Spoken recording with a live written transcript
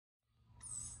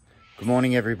Good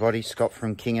morning everybody, Scott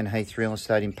from King and Heath Real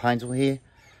Estate in Painesville here.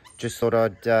 Just thought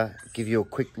I'd give you a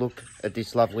quick look at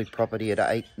this lovely property at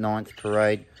 8 9th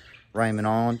Parade, Raymond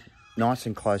Island. Nice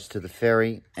and close to the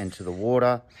ferry and to the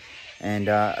water, and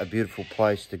a beautiful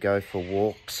place to go for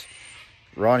walks,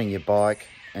 riding your bike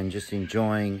and just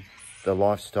enjoying the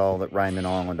lifestyle that Raymond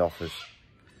Island offers.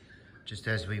 Just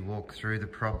as we walk through the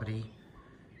property,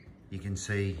 you can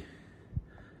see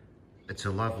it's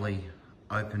a lovely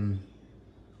open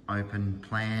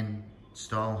plan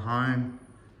style home,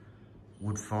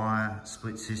 wood fire,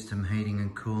 split system heating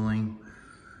and cooling,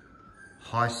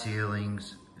 high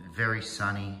ceilings, very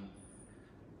sunny,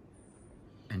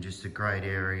 and just a great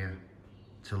area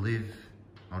to live.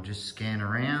 I'll just scan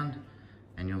around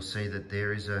and you'll see that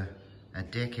there is a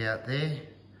deck out there,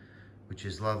 which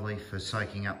is lovely for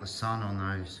soaking up the sun on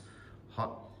those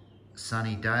hot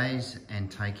sunny days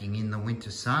and taking in the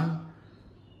winter sun.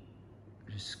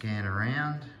 Just scan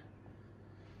around.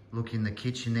 Look in the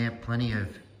kitchen there, plenty of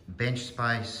bench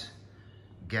space,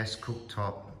 gas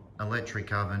cooktop,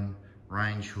 electric oven,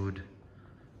 range hood,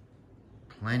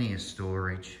 plenty of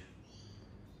storage.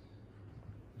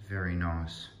 Very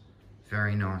nice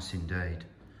indeed.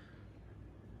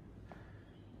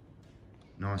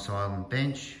 Nice island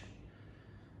bench.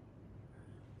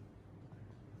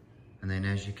 And then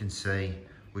as you can see,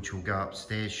 which will go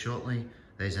upstairs shortly,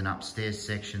 there's an upstairs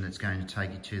section that's going to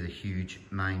take you to the huge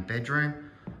main bedroom.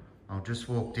 I'll just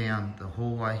walk down the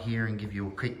hallway here and give you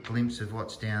a quick glimpse of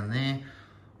what's down there.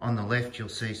 On the left, you'll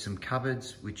see some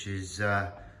cupboards, which is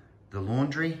the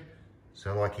laundry.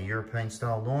 So like a European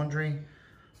style laundry.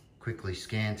 Quickly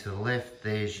scan to the left,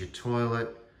 there's your toilet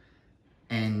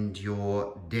and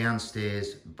your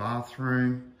downstairs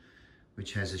bathroom,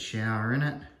 which has a shower in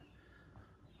it.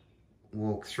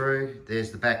 Walk through,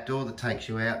 there's the back door that takes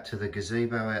you out to the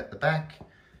gazebo out the back.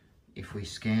 If we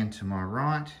scan to my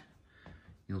right,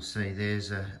 you'll see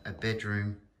there's a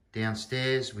bedroom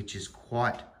downstairs, which is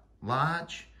quite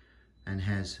large and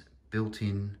has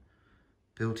built-in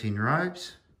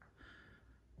robes.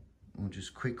 We'll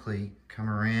just quickly come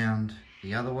around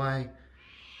the other way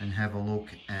and have a look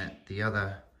at the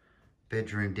other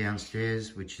bedroom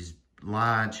downstairs, which is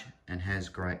large and has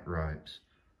great robes.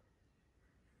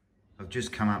 I've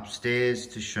just come upstairs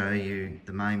to show you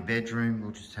the main bedroom.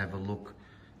 We'll just have a look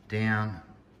down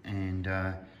and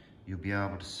you'll be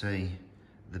able to see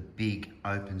the big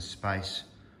open space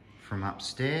from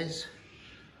upstairs.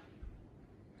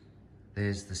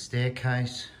 There's the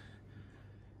staircase,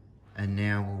 and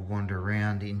now we'll wander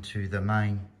around into the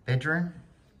main bedroom,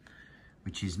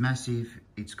 which is massive.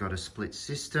 It's got a split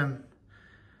system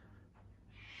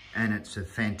and it's a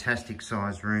fantastic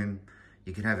size room.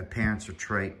 You could have a parents'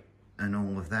 retreat and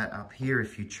all of that up here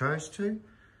if you chose to.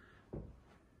 We'll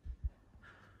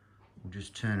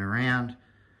just turn around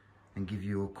and give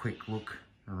you a quick look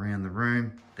around the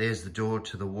room. There's the door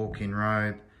to the walk-in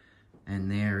robe, and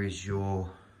there is your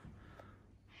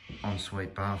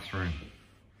ensuite bathroom,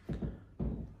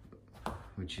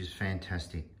 which is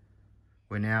fantastic.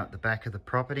 We're now at the back of the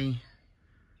property,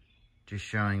 just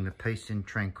showing the peace and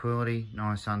tranquility.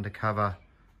 Nice undercover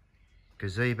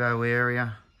gazebo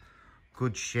area,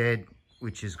 good shed,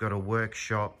 which has got a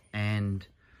workshop and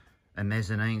a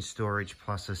mezzanine storage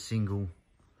plus a single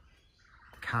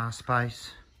car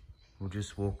space. We'll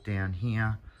just walk down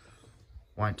here,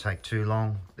 won't take too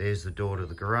long. There's the door to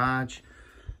the garage.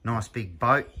 Nice big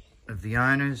boat of the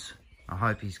owner's. I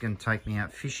hope he's going to take me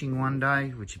out fishing one day,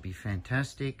 which would be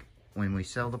fantastic when we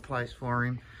sell the place for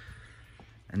him.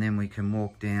 And then we can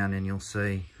walk down and you'll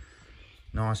see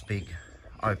nice big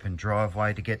open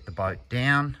driveway to get the boat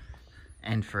down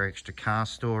and for extra car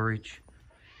storage.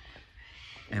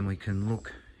 And we can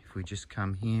look, if we just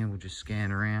come here, we'll just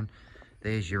scan around.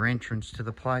 There's your entrance to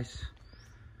the place.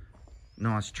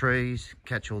 Nice trees,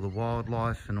 catch all the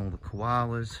wildlife and all the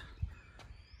koalas.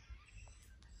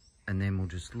 And then we'll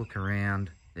just look around.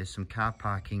 There's some car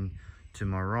parking to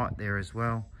my right there as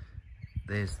well.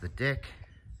 There's the deck.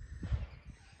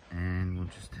 And we'll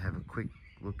just have a quick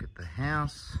look at the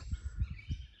house.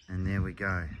 And there we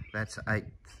go. That's 8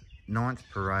 9th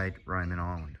Parade, Raymond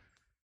Island.